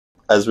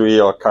as we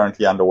are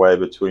currently underway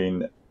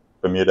between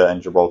Bermuda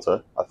and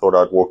Gibraltar, I thought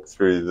I'd walk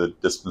through the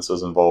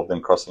distances involved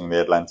in crossing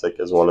the Atlantic,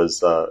 as well as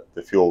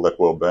the fuel that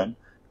we'll burn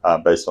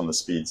based on the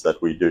speeds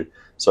that we do.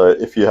 So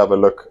if you have a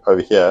look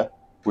over here,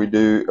 we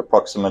do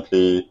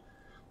approximately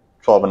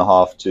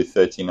 12.5 to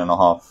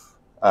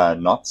 13.5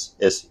 knots.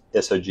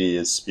 SOG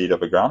is speed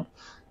over ground.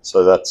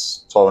 So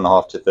that's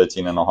 12.5 to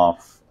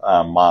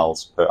 13.5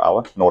 miles per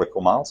hour, nautical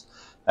miles.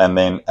 And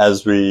then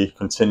as we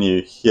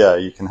continue here,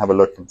 you can have a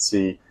look and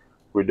see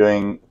we're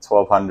doing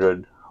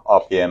 1200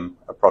 RPM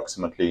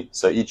approximately.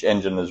 So each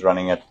engine is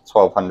running at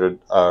 1200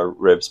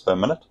 revs per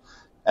minute.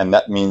 And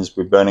that means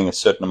we're burning a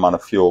certain amount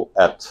of fuel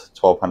at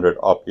 1200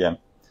 RPM.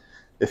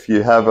 If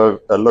you have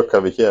a look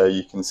over here,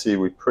 you can see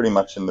we're pretty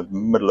much in the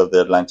middle of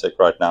the Atlantic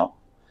right now.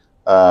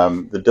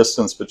 The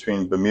distance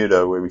between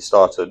Bermuda, where we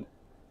started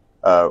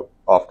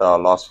after our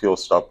last fuel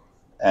stop,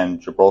 and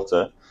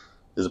Gibraltar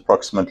is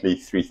approximately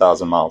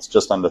 3,000 miles,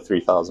 just under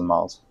 3,000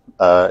 miles.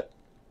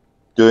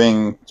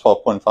 Doing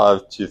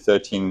 12.5 to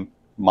 13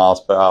 miles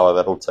per hour,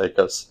 that'll take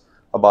us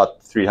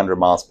about 300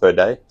 miles per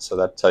day. So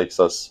that takes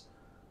us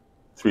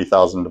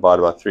 3,000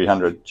 divided by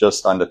 300,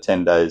 just under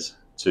 10 days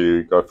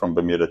to go from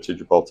Bermuda to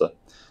Gibraltar.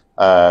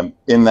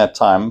 In that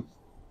time,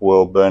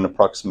 we'll burn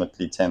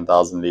approximately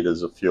 10,000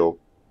 liters of fuel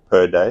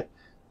per day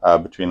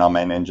between our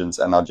main engines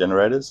and our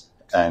generators.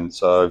 And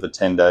so over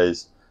 10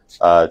 days,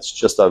 it's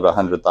just over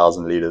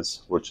 100,000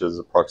 liters, which is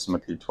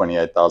approximately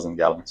 28,000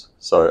 gallons.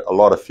 So a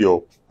lot of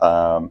fuel,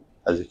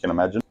 as you can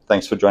imagine.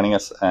 Thanks for joining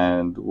us,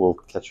 and we'll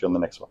catch you on the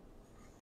next one.